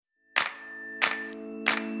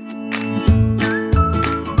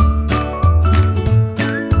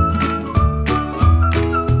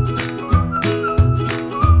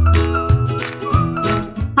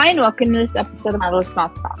welcome to this episode of Marvelous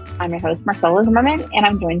Mouse Talk. I'm your host, Marcella Zimmerman, and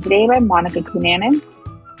I'm joined today by Monica Cunanan.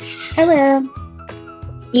 Hello.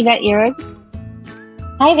 Yvette Ehrig.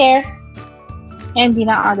 Hi there. And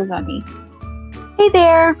Dina Artizoni. Hey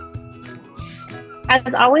there.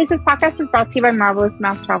 As always, this podcast is brought to you by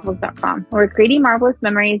MarvelousMouseTravels.com, where we're creating marvelous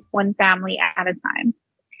memories one family at a time.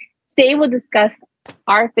 Today, we'll discuss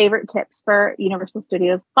our favorite tips for Universal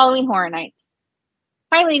Studios Halloween Horror Nights.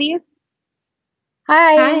 Hi, ladies.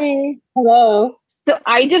 Hi. Hello. So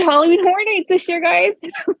I did Halloween Horror Nights this year, guys.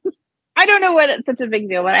 I don't know what it's such a big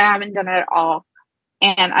deal, but I haven't done it at all.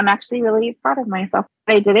 And I'm actually really proud of myself.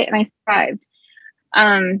 I did it and I survived.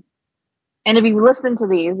 And if you listen to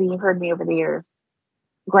these and you've heard me over the years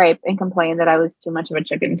gripe and complain that I was too much of a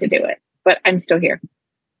chicken to do it, but I'm still here.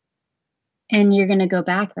 And you're going to go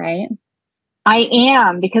back, right? I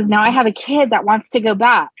am, because now I have a kid that wants to go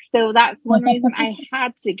back. So that's one reason I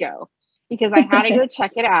had to go, because I had to go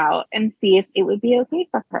check it out and see if it would be okay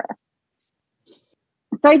for her.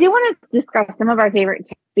 So I do want to discuss some of our favorite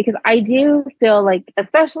tips, because I do feel like,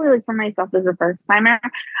 especially like for myself as a first timer,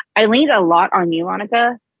 I leaned a lot on you,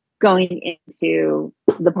 Monica, going into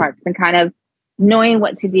the parks and kind of knowing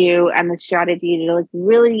what to do and the strategy to like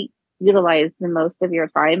really utilize the most of your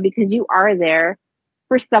time, because you are there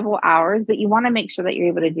for several hours, but you want to make sure that you're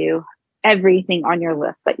able to do everything on your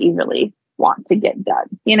list that you really want to get done,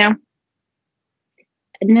 you know?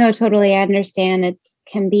 No, totally. I understand. It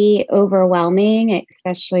can be overwhelming,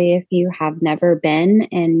 especially if you have never been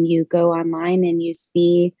and you go online and you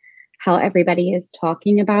see how everybody is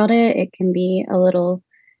talking about it. It can be a little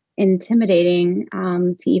intimidating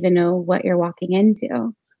to even know what you're walking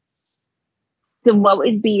into. So what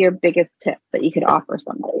would be your biggest tip that you could offer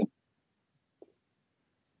somebody?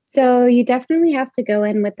 So you definitely have to go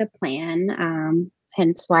in with a plan.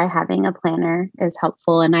 Hence why having a planner is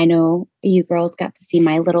helpful. And I know you girls got to see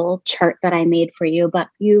my little chart that I made for you, but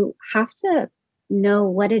you have to know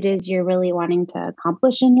what it is you're really wanting to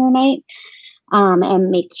accomplish in your night, and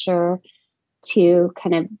make sure to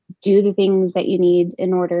kind of do the things that you need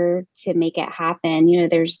in order to make it happen. You know,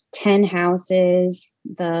 there's 10 houses,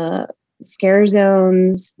 the scare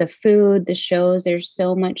zones, the food, the shows, there's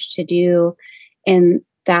so much to do in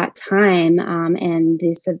that time. And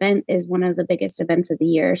this event is one of the biggest events of the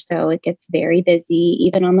year. So it gets very busy,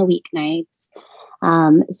 even on the weeknights.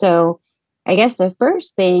 So I guess the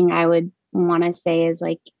first thing I would want to say is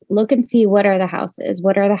like, look and see what are the houses?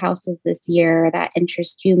 What are the houses this year that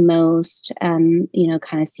interest you most? You know,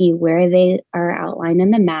 kind of see where they are outlined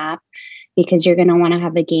in the map, because you're going to want to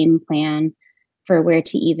have a game plan for where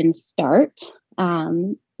to even start,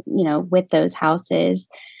 you know, with those houses.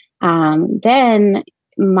 Then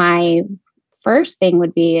my first thing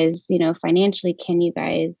would be is, you know, financially, can you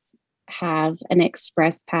guys have an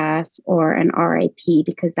express pass or an RIP?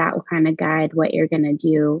 Because that will kind of guide what you're going to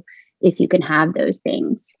do if you can have those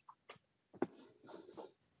things.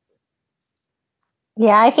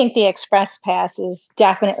 Yeah, I think the express pass is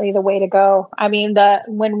definitely the way to go. I mean,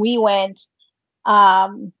 when we went,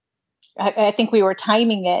 I think we were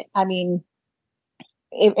timing it. I mean,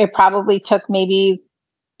 it probably took maybe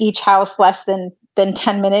each house less than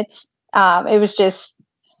 10 minutes. It was just,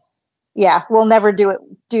 yeah, we'll never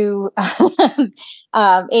do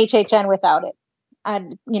HHN without it.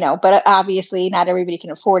 And, you know, but obviously not everybody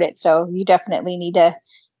can afford it. So you definitely need to,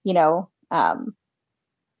 you know, kind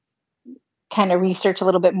of research a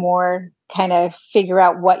little bit more, kind of figure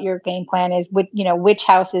out what your game plan is, which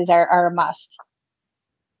houses are a must.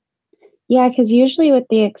 Yeah, because usually with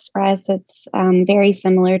the express, it's very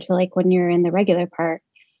similar to like when you're in the regular park.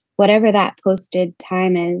 Whatever that posted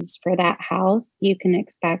time is for that house, you can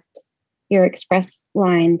expect your express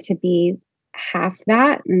line to be half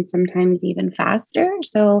that and sometimes even faster.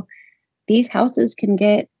 So these houses can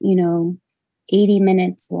get, you know, 80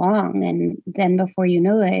 minutes long. And then before you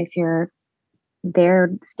know it, if you're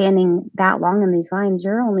there standing that long in these lines,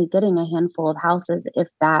 you're only getting a handful of houses, if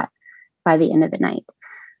that, by the end of the night.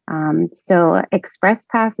 So Express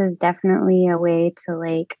Pass is definitely a way to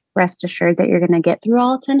like rest assured that you're going to get through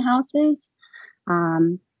all 10 houses.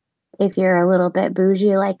 If you're a little bit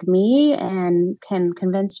bougie like me and can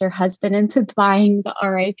convince your husband into buying the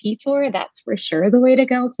RIP tour, that's for sure the way to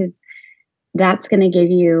go, because that's going to give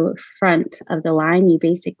you front of the line. You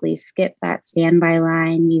basically skip that standby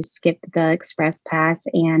line, you skip the Express Pass,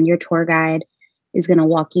 and your tour guide is going to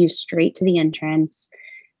walk you straight to the entrance.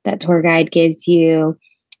 That tour guide gives you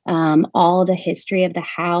all the history of the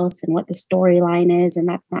house and what the storyline is. And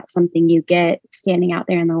that's not something you get standing out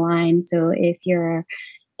there in the line. So if you're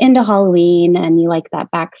into Halloween and you like that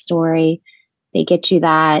backstory, they get you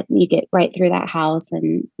that. You get right through that house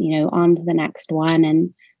and, you know, on to the next one.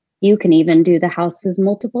 And you can even do the houses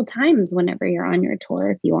multiple times whenever you're on your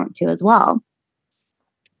tour if you want to as well.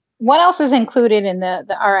 What else is included in the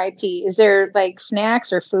RIP? Is there like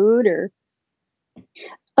snacks or food or?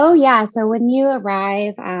 Oh yeah. So when you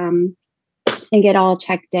arrive and get all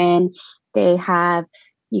checked in, they have,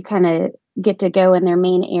 you kind of get to go in their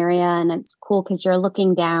main area, and it's cool because you're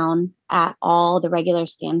looking down at all the regular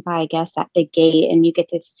standby guests at the gate, and you get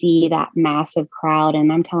to see that massive crowd.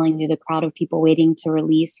 And I'm telling you, the crowd of people waiting to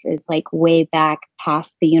release is like way back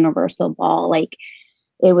past the Universal Ball. Like,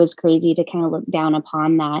 it was crazy to kind of look down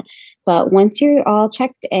upon that. But once you're all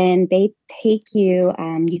checked in, they take you,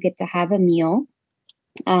 you get to have a meal.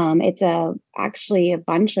 It's actually a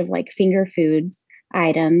bunch of like finger foods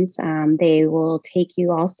items. They will take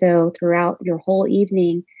you also throughout your whole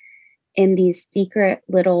evening in these secret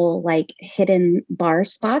little like hidden bar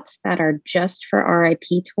spots that are just for RIP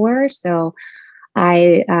tour. So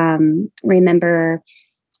I remember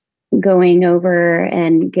going over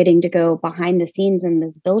and getting to go behind the scenes in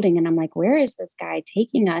this building, and I'm like, where is this guy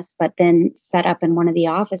taking us? But then set up in one of the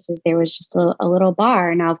offices, there was just a little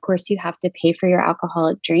bar. Now, of course, you have to pay for your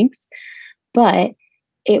alcoholic drinks, but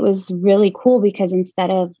it was really cool because instead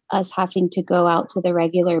of us having to go out to the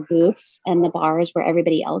regular booths and the bars where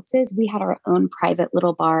everybody else is, we had our own private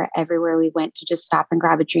little bar everywhere we went to just stop and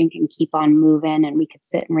grab a drink and keep on moving. And we could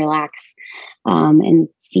sit and relax and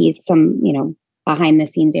see some, behind the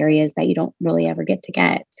scenes areas that you don't really ever get to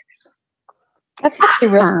get. That's actually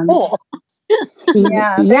really cool.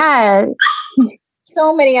 Yeah.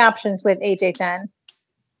 So many options with HHN.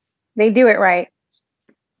 They do it right.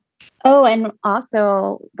 Oh, and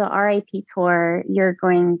also the RIP tour, you're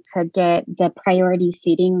going to get the priority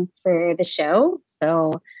seating for the show.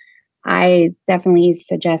 So I definitely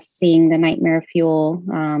suggest seeing the Nightmare Fuel.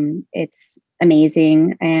 It's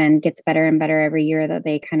amazing and gets better and better every year that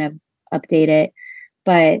they kind of update it.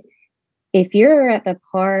 But if you're at the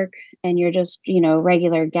park and you're just,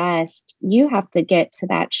 regular guest, you have to get to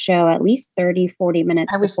that show at least 30, 40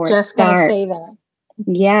 minutes before it starts. Say that.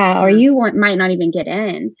 Yeah, or you might not even get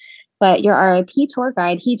in. But your RIP tour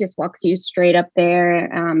guide, he just walks you straight up there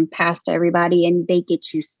past everybody, and they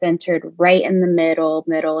get you centered right in the middle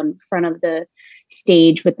in front of the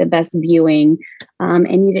stage with the best viewing.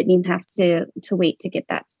 And you didn't even have to wait to get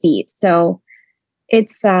that seat. So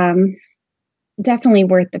it's definitely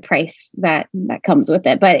worth the price that comes with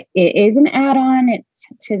it. But it is an add-on. It's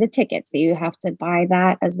to the ticket. So you have to buy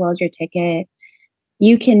that as well as your ticket.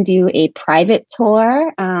 You can do a private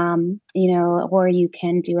tour, or you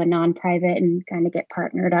can do a non-private and kind of get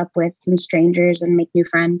partnered up with some strangers and make new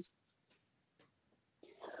friends.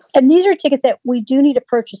 And these are tickets that we do need to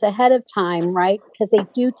purchase ahead of time, right? Because they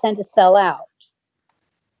do tend to sell out.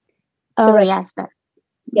 Oh, yes.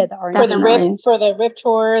 Yeah, for the RIP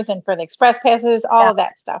tours and for the express passes, all of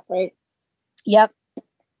that stuff, right? Yep.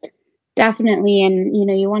 Definitely. And,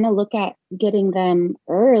 you want to look at getting them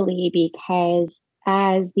early because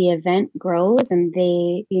as the event grows and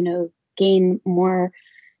they, gain more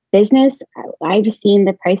business, I've seen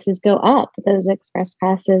the prices go up. Those express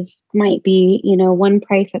passes might be, one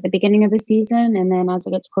price at the beginning of the season. And then as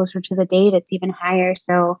it gets closer to the date, it's even higher.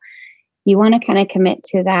 So you want to kind of commit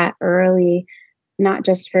to that early, not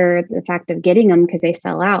just for the fact of getting them because they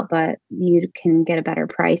sell out, but you can get a better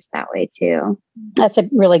price that way too. That's a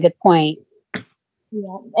really good point.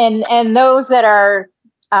 Yeah. And those that are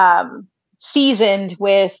seasoned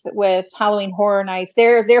with Halloween Horror Nights,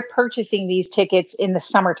 they're purchasing these tickets in the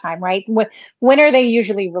summertime, right? When are they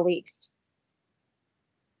usually released?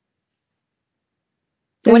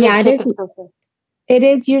 So it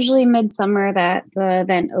is usually midsummer that the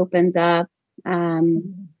event opens up.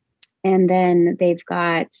 And then they've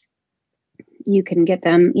got, you can get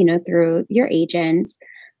them, through your agent.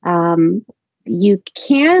 You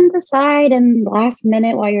can decide in the last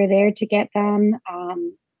minute while you're there to get them.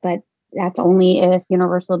 But that's only if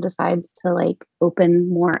Universal decides to open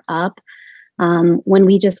more up. When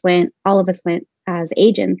we just went, all of us went as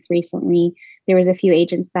agents recently, there was a few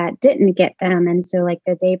agents that didn't get them. And so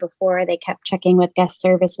the day before, they kept checking with guest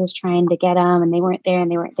services trying to get them, and they weren't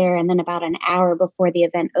there. And then about an hour before the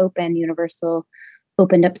event opened, Universal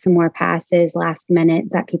opened up some more passes last minute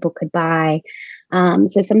that people could buy.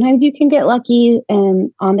 So sometimes you can get lucky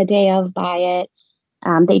and on the day of buy it.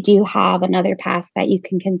 They do have another pass that you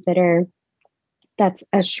can consider. That's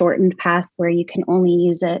a shortened pass where you can only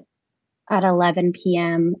use it at 11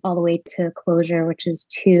 p.m. all the way to closure, which is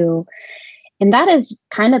 2. And that is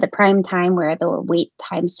kind of the prime time where the wait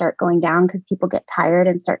times start going down because people get tired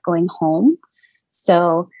and start going home.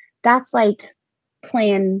 So that's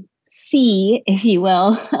plan C, if you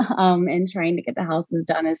will, in trying to get the houses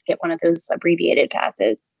done is get one of those abbreviated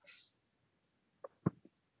passes.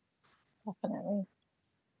 Definitely.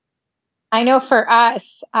 I know for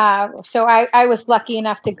us, so I was lucky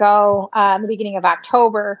enough to go in the beginning of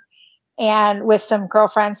October and with some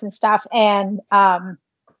girlfriends and stuff, and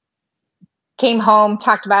came home,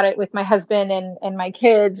 talked about it with my husband and my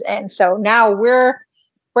kids. And so now we're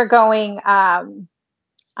going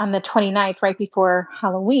on the 29th, right before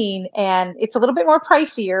Halloween, and it's a little bit more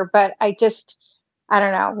pricier, but I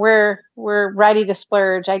don't know. We're ready to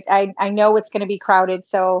splurge. I know it's going to be crowded,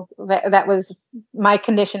 so that was my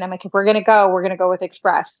condition. I'm like, if we're going to go with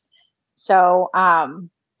Express. So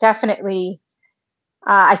definitely,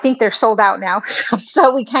 I think they're sold out now.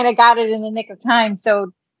 So we kind of got it in the nick of time.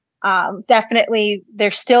 So definitely,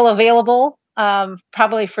 they're still available.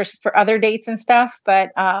 Probably for other dates and stuff,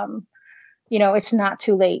 but it's not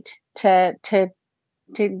too late to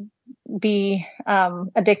be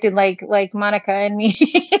addicted like Monica and me.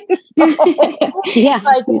 So, Yeah.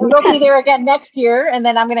 like we'll be there again next year, and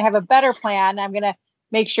then I'm going to have a better plan. I'm going to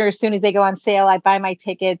make sure as soon as they go on sale, I buy my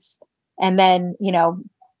tickets, and then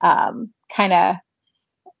kind of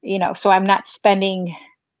so I'm not spending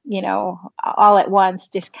all at once.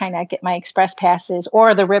 Just kind of get my express passes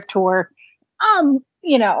or the RIP tour.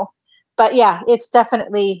 But yeah, it's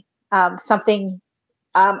definitely something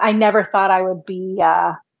I never thought I would be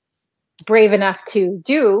brave enough to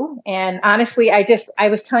do. And honestly, I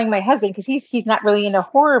was telling my husband, because he's not really into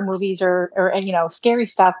horror movies or scary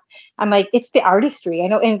stuff. I'm like, it's the artistry. I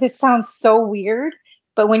know, and this sounds so weird,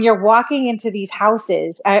 but when you're walking into these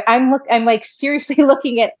houses, I'm like seriously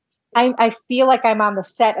looking at. I feel like I'm on the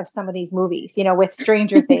set of some of these movies, with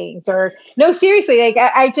Stranger Things, or no, seriously, like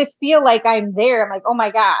I just feel like I'm there. I'm like, oh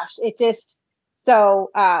my gosh, it just. So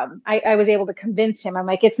I was able to convince him. I'm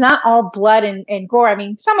like, it's not all blood and gore. I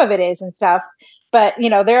mean, some of it is and stuff, but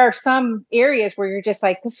there are some areas where you're just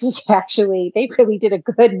like, this is actually, they really did a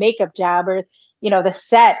good makeup job, or the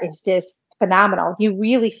set is just phenomenal. You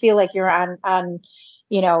really feel like you're on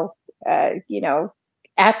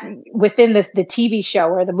at within the TV show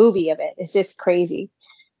or the movie of it. It's just crazy.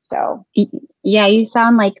 So yeah, you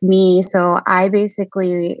sound like me. So I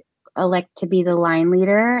basically elect to be the line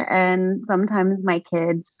leader, and sometimes my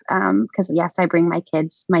kids, because yes, I bring my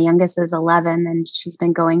kids. My youngest is 11 and she's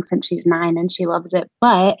been going since she's 9 and she loves it,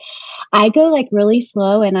 but I go like really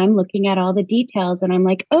slow and I'm looking at all the details and I'm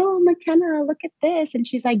like, oh, McKenna, look at this, and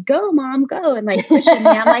she's like, go mom, go, and like pushing me.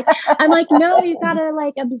 I'm like no, you gotta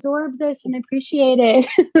like absorb this and appreciate it.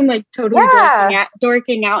 I'm like totally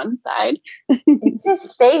dorking out inside. It's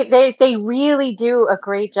just they really do a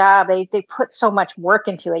great job. They put so much work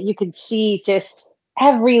into it. You can see just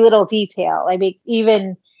every little detail. I mean,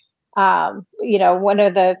 even one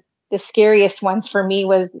of the scariest ones for me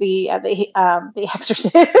was the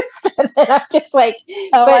Exorcist. And then I'm just like,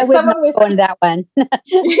 oh, but I would someone was go into that one.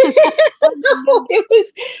 it was,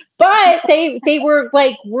 but they were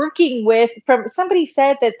like working with, from somebody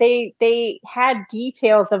said that they had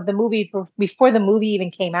details of the movie before the movie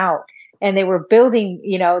even came out, and they were building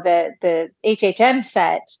the HHN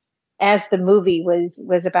set as the movie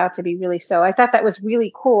was about to be released. So I thought that was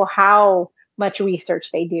really cool how much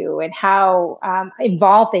research they do and how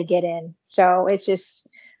involved they get in. So it's just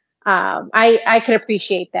I could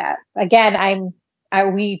appreciate that. Again,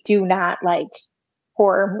 we do not like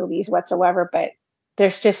horror movies whatsoever, but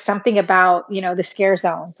there's just something about the scare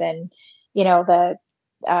zones and the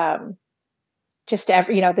just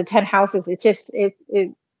every the 10 houses. It just it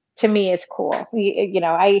to me it's cool.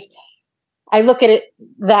 I look at it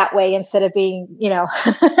that way instead of being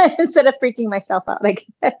instead of freaking myself out, I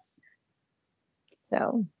guess.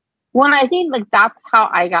 So Well, I think like that's how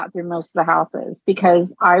I got through most of the houses,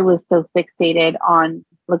 because I was so fixated on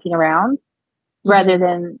looking around rather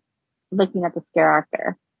than looking at the scare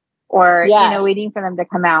actor or waiting for them to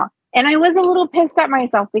come out. And I was a little pissed at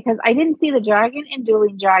myself because I didn't see the dragon in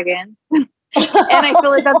Dueling Dragons. And I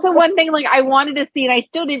feel like that's the one thing like I wanted to see and I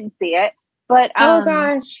still didn't see it. But oh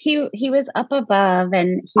gosh, he was up above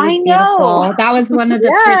and he was I know. beautiful. That was one of the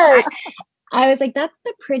yes. I was like, that's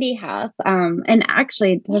the pretty house. And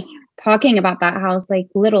actually just talking about that house, like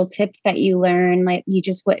little tips that you learn, like you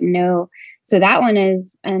just wouldn't know. So that one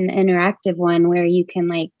is an interactive one where you can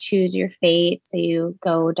like choose your fate. So you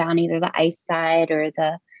go down either the ice side or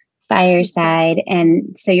the fire side.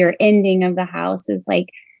 And so your ending of the house is like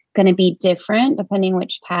going to be different depending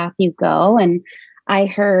which path you go. And I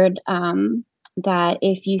heard that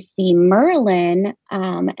if you see Merlin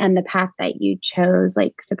and the path that you chose,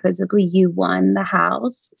 like supposedly you won the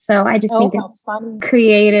house. So I just think it's fun.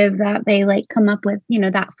 creative that they like come up with,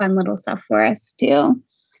 that fun little stuff for us too.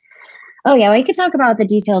 Oh yeah, we could talk about the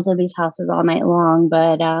details of these houses all night long,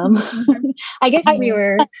 but I guess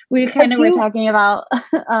we kind of were talking about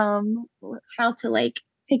how to like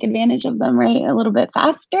take advantage of them, right? A little bit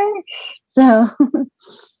faster. So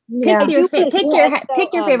Yeah.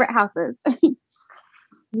 pick your favorite houses.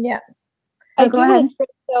 Yeah. I go do ahead. want to say,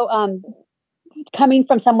 so coming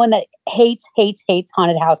from someone that hates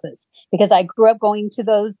haunted houses, because I grew up going to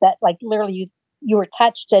those that like literally you were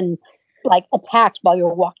touched and like attacked while you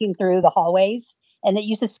were walking through the hallways, and it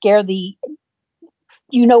used to scare the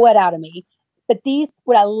you know what out of me. But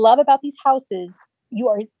what I love about these houses, you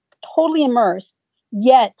are totally immersed,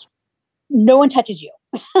 yet no one touches you.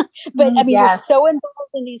 But I mean, Yes. you're so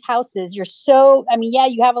involved in these houses. You're so, I mean, yeah,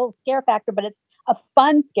 you have a little scare factor, but it's a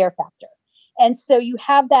fun scare factor. And so you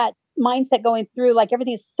have that mindset going through, like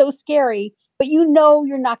everything is so scary, but you know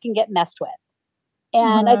you're not going to get messed with.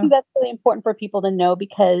 And I think that's really important for people to know,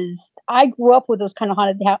 because I grew up with those kind of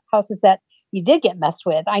haunted houses that you did get messed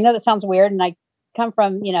with. I know that sounds weird, and I come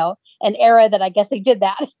from, an era that I guess they did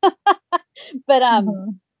that. But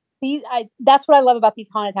that's what I love about these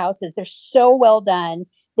haunted houses. They're so well done.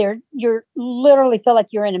 You're literally feel like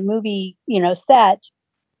you're in a movie, set,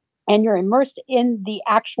 and you're immersed in the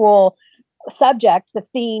actual subject, the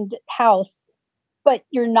themed house, but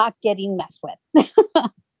you're not getting messed with.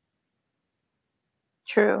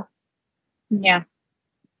 True. Yeah.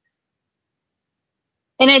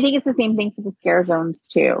 And I think it's the same thing for the scare zones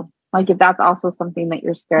too. Like if that's also something that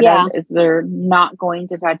you're scared of, is they're not going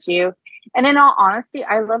to touch you. And in all honesty,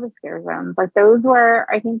 I love the scare zones. Like those were,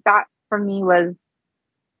 I think that for me was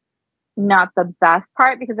not the best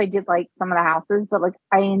part, because I did like some of the houses, but like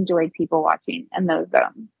I enjoyed people watching in those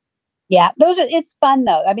zones. Yeah, it's fun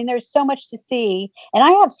though. I mean, there's so much to see. And I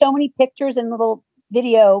have so many pictures and little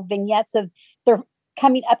video vignettes of they're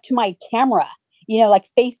coming up to my camera, like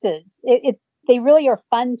faces. They really are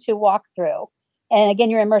fun to walk through. And again,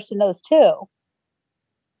 you're immersed in those too.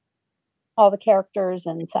 All the characters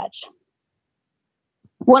and such.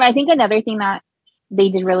 Well, I think another thing that they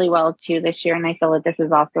did really well too this year, and I feel like this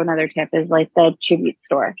is also another tip, is like the tribute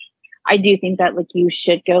store. I do think that like you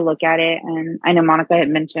should go look at it. And I know Monica had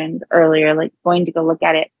mentioned earlier, like going to go look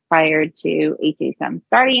at it prior to HHM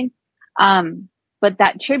starting. But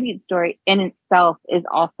that tribute story in itself is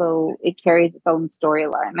also, it carries its own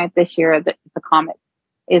storyline. Like this year, it's a comic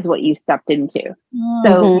is what you stepped into.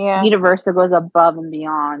 So Universal goes above and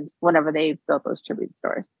beyond whenever they built those tribute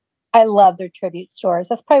stores. I love their tribute stores.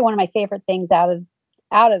 That's probably one of my favorite things out of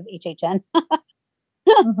HHN.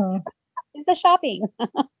 Is the shopping.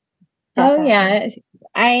 Oh yeah,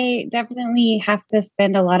 I definitely have to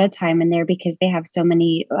spend a lot of time in there because they have so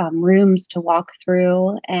many rooms to walk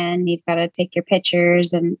through, and you've got to take your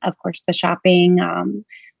pictures and of course the shopping.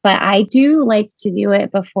 But I do like to do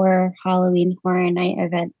it before Halloween Horror Night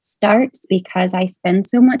event starts, because I spend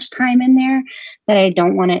so much time in there that I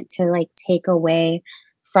don't want it to like take away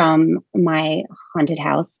from my haunted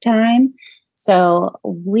house time. So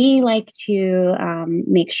we like to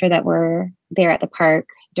make sure that we're there at the park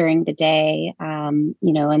during the day.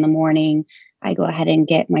 In the morning, I go ahead and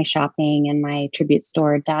get my shopping and my tribute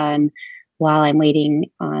store done while I'm waiting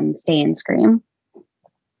on Stay and Scream.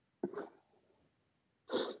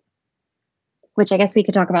 Which I guess we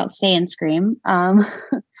could talk about Stay and Scream.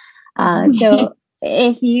 So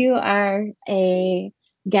if you are a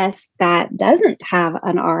guest that doesn't have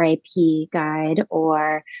an RIP guide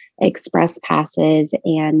or express passes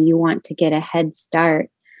and you want to get a head start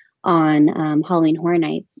on Halloween Horror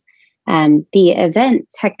Nights, the event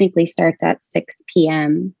technically starts at 6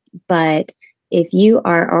 p.m. But if you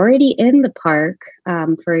are already in the park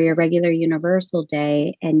for your regular Universal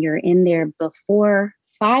day and you're in there before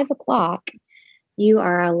 5 o'clock, you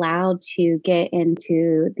are allowed to get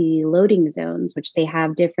into the loading zones, which they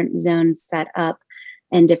have different zones set up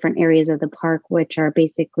in different areas of the park, which are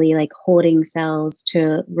basically like holding cells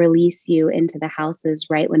to release you into the houses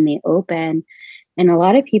right when they open. And a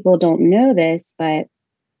lot of people don't know this, but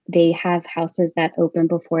they have houses that open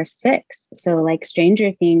before 6. So like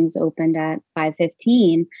Stranger Things opened at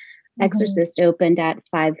 5:15. Exorcist opened at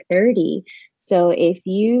 5:30. So if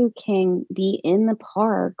you can be in the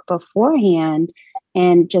park beforehand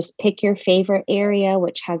and just pick your favorite area,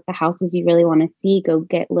 which has the houses you really want to see, go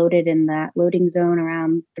get loaded in that loading zone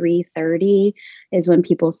around 3:30 is when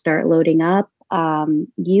people start loading up.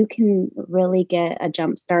 You can really get a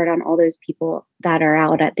jump start on all those people that are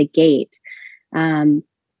out at the gate. And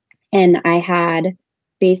I had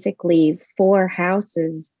basically 4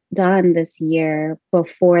 houses done this year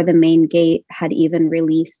before the main gate had even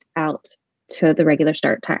released out to the regular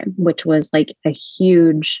start time, which was like a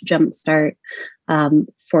huge jump start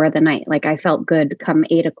for the night. Like I felt good come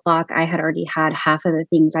 8 o'clock. I had already had half of the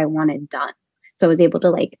things I wanted done. So I was able to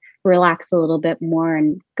like relax a little bit more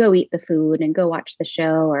and go eat the food and go watch the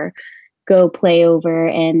show or go play over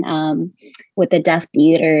and with the Death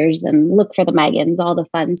Eaters and look for the Megans, all the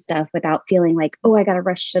fun stuff without feeling like, oh, I got to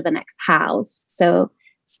rush to the next house. So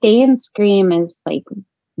Stay and Scream is like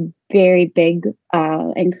very big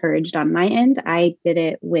encouraged on my end. I did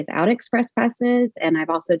it without express passes, and I've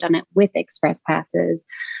also done it with express passes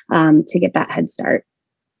to get that head start.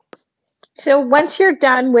 So once you're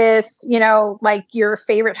done with, like your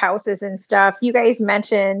favorite houses and stuff, you guys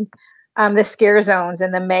mentioned the scare zones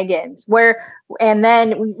and the Megans, and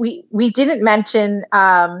then we didn't mention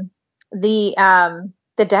the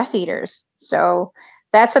Death Eaters. So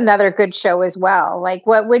that's another good show as well. Like,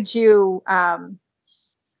 what would you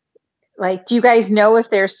like? Do you guys know if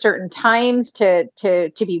there's certain times to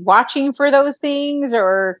be watching for those things,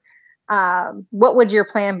 or what would your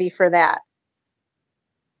plan be for that?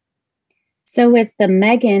 So with the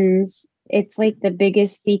Megans, it's like the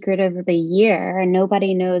biggest secret of the year, and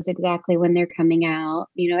nobody knows exactly when they're coming out.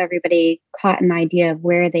 Everybody caught an idea of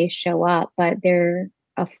where they show up, but they're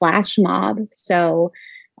a flash mob. So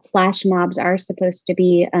flash mobs are supposed to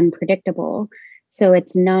be unpredictable. So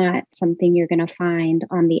it's not something you're going to find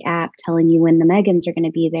on the app telling you when the Megans are going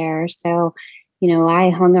to be there. So, I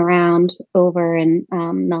hung around over in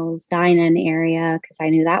Mel's Dine-In area because I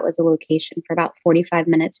knew that was a location for about 45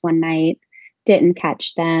 minutes one night. Didn't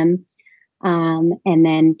catch them. And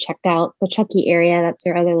then checked out the Chucky area. That's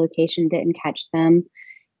their other location. Didn't catch them.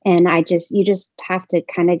 And you just have to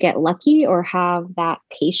kind of get lucky or have that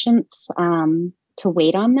patience to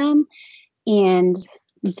wait on them. And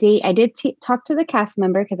I did talk to the cast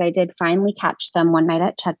member because I did finally catch them one night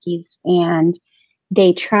at Chucky's, and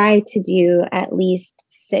they try to do at least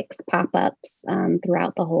 6 pop-ups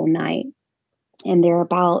throughout the whole night. And they're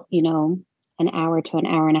about, an hour to an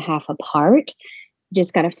hour and a half apart. You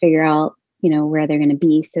just got to figure out, where they're going to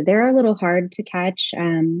be. So they're a little hard to catch.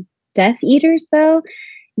 Death Eaters, though,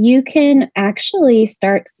 you can actually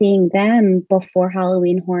start seeing them before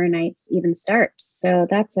Halloween Horror Nights even starts. So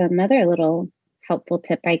that's another little helpful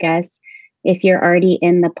tip, I guess. If you're already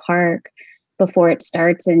in the park before it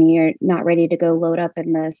starts and you're not ready to go load up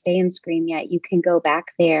in the Stay and Scream yet, you can go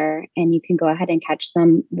back there and you can go ahead and catch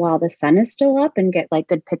them while the sun is still up and get like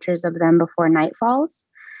good pictures of them before night falls.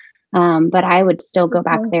 But I would still go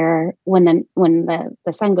back there when the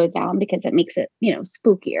sun goes down because it makes it,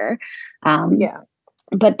 spookier. Yeah.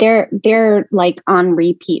 But they're like on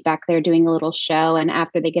repeat back there doing a little show. And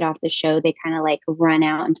after they get off the show, they kind of like run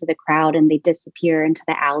out into the crowd and they disappear into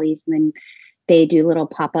the alleys. And then they do little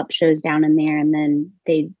pop-up shows down in there. And then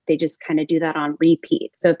they just kind of do that on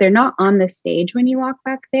repeat. So if they're not on the stage when you walk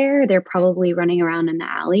back there, they're probably running around in the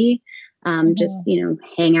alley. Just,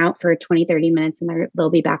 hang out for 20, 30 minutes and they'll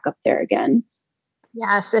be back up there again.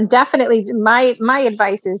 Yes. And definitely my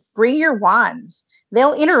advice is bring your wands.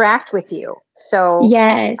 They'll interact with you. So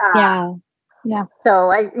yes. Yeah.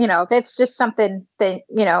 So that's just something that,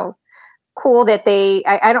 cool that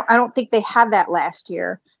I don't think they had that last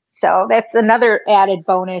year. So that's another added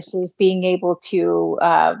bonus is being able to,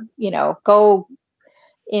 go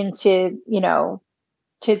into,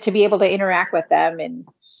 to be able to interact with them and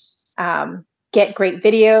get great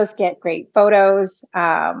videos, get great photos.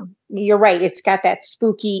 You're right. It's got that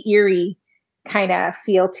spooky, eerie kind of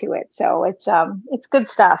feel to it. So it's good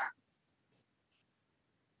stuff.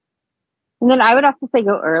 And then I would also say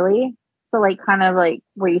go early. So like kind of like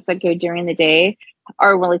where you said go during the day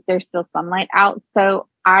or when like there's still sunlight out. So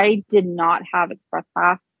I did not have express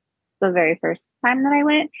pass the very first time that I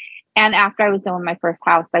went. And after I was done with my first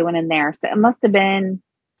house, I went in there. So it must have been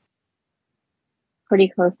pretty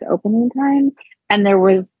close to opening time. And there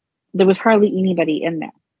was hardly anybody in there.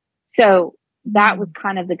 So that was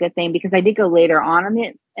kind of the good thing because I did go later on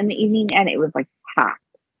in the evening and it was like packed.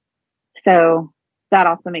 So that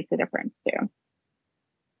also makes a difference too.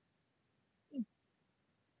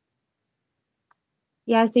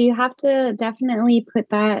 Yeah, so you have to definitely put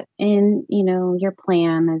that in, your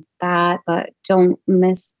plan is that, but don't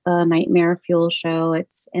miss the Nightmare Fuel show.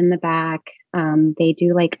 It's in the back. They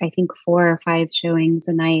do like, I think 4 or 5 showings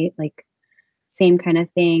a night, like same kind of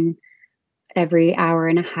thing. Every hour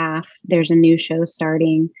and a half, there's a new show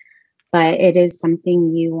starting, but it is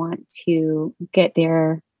something you want to get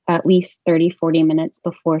there at least 30, 40 minutes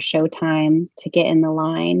before showtime to get in the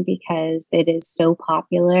line because it is so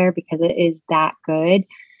popular, because it is that good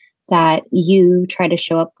that you try to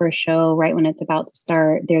show up for a show right when it's about to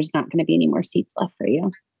start, there's not going to be any more seats left for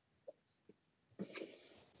you.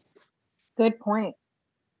 Good point.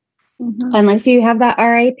 Unless you have that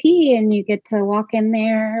RIP and you get to walk in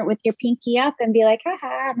there with your pinky up and be like,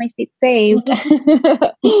 haha, my seat's saved.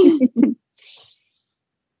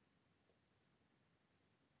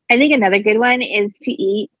 I think another good one is to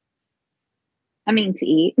eat. But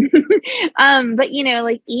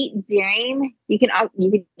like eat during. You can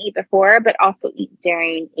eat before, but also eat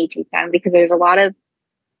during HHN because there's a lot of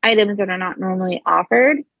items that are not normally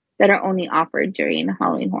offered that are only offered during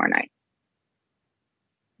Halloween Horror Nights.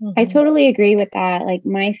 I totally agree with that. Like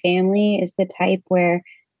my family is the type where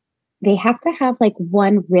they have to have like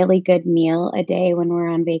one really good meal a day when we're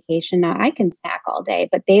on vacation. Now I can snack all day,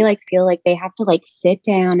 but they like feel like they have to like sit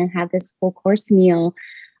down and have this full course meal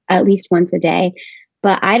at least once a day.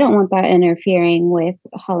 But I don't want that interfering with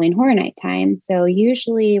Halloween Horror Night time. So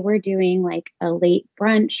usually we're doing like a late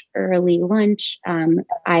brunch, early lunch.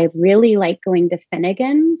 I really like going to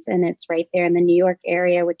Finnegan's, and it's right there in the New York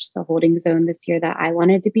area, which is the holding zone this year that I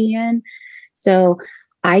wanted to be in. So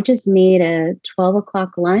I just made a 12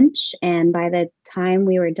 o'clock lunch. And by the time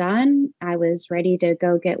we were done, I was ready to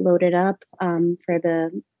go get loaded up for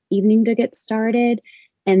the evening to get started.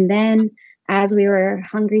 And then as we were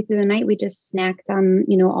hungry through the night, we just snacked on,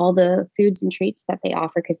 all the foods and treats that they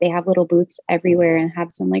offer because they have little booths everywhere and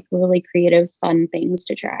have some like really creative, fun things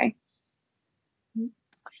to try.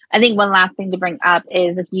 I think one last thing to bring up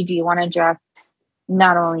is if you do want to dress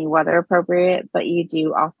not only weather appropriate, but you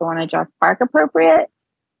do also want to dress park appropriate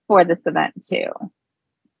for this event too.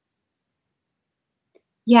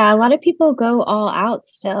 Yeah, a lot of people go all out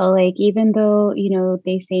still. Like even though,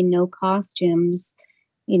 they say no costumes,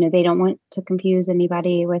 they don't want to confuse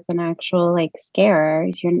anybody with an actual like scare.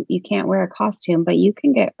 You can't wear a costume, but you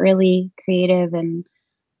can get really creative and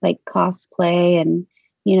like cosplay and,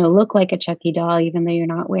 look like a Chucky doll, even though you're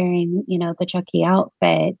not wearing, the Chucky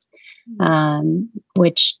outfit,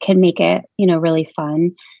 which can make it, really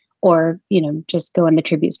fun. Or, just go in the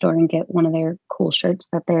tribute store and get one of their cool shirts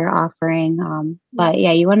that they're offering. But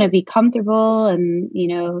yeah, you want to be comfortable and,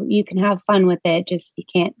 you can have fun with it. Just you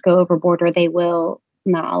can't go overboard or they will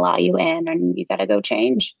not allow you in and you got to go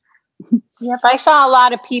change. Yep. I saw a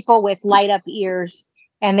lot of people with light up ears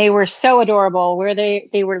and they were so adorable where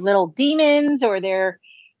they were little demons or they're,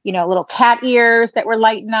 little cat ears that were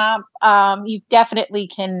lighting up. You definitely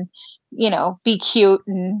can, be cute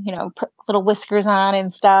and, put little whiskers on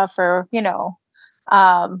and stuff or, but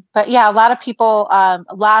yeah, a lot of people,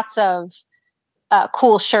 lots of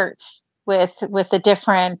cool shirts with the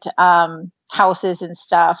different houses and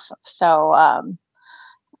stuff. So,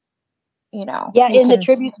 Yeah, in the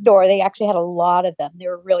tribute store, they actually had a lot of them. They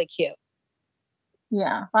were really cute.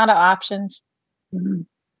 Yeah, a lot of options. Mm-hmm.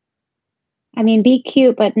 I mean, be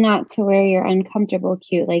cute, but not to where you're uncomfortable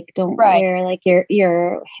cute. Like, don't wear like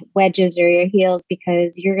your wedges or your heels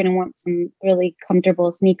because you're gonna want some really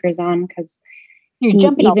comfortable sneakers on because you're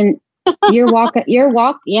jumping. Even you're walking. Yeah,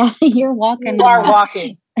 you're walking. You are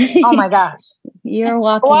walking. Oh my gosh, you're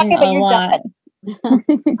walking but you're lot.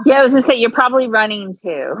 jumping. Yeah, I was gonna say you're probably running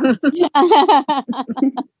too.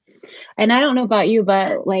 And I don't know about you,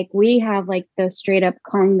 but like we have like the straight up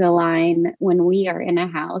conga line when we are in a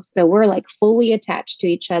house. So we're like fully attached to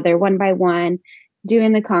each other one by one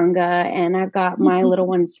doing the conga. And I've got my little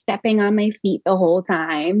one stepping on my feet the whole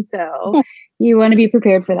time. So you want to be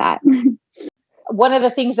prepared for that. One of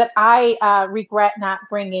the things that I regret not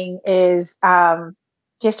bringing is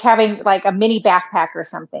just having like a mini backpack or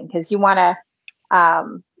something. Because you want to,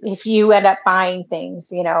 if you end up buying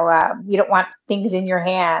things, you don't want things in your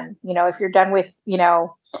hand, if you're done with,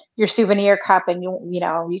 your souvenir cup and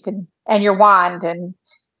you can, and your wand and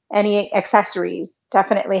any accessories,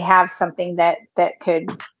 definitely have something that could,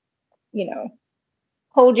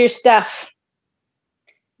 hold your stuff.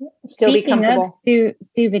 Still Speaking of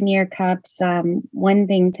souvenir cups, one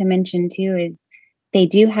thing to mention too is they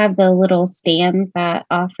do have the little stands that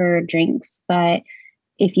offer drinks, but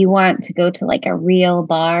if you want to go to like a real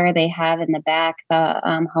bar, they have in the back the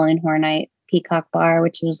Halloween Horror Night Peacock Bar,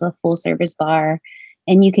 which is a full service bar,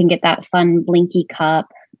 and you can get that fun blinky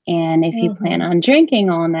cup. And if you plan on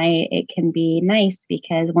drinking all night, it can be nice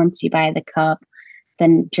because once you buy the cup,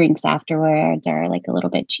 then drinks afterwards are like a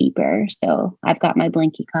little bit cheaper. So I've got my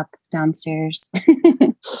blinky cup downstairs.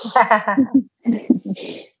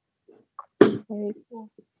 Very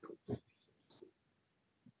cool.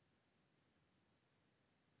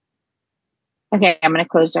 Okay, I'm going to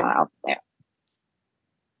close y'all out there.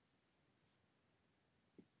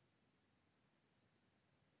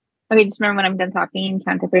 Okay, just remember when I'm done talking,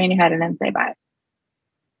 count to 3 in your head and then say bye.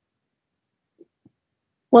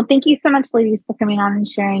 Well, thank you so much, ladies, for coming on and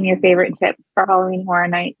sharing your favorite tips for Halloween Horror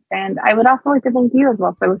Nights. And I would also like to thank you as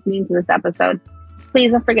well for listening to this episode.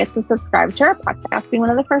 Please don't forget to subscribe to our podcast, be one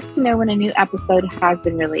of the first to know when a new episode has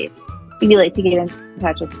been released. If you'd like to get in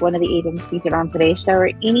touch with one of the agents featured on today's show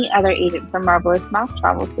or any other agent from Marvelous Mouse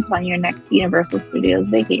Travels to plan your next Universal Studios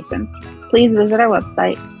vacation, please visit our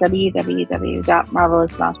website,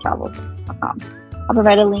 www.marvelousmousetravels.com. I'll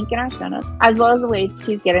provide a link in our show notes, as well as a way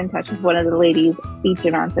to get in touch with one of the ladies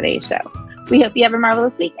featured on today's show. We hope you have a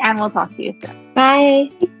marvelous week, and we'll talk to you soon. Bye.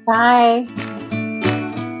 Bye.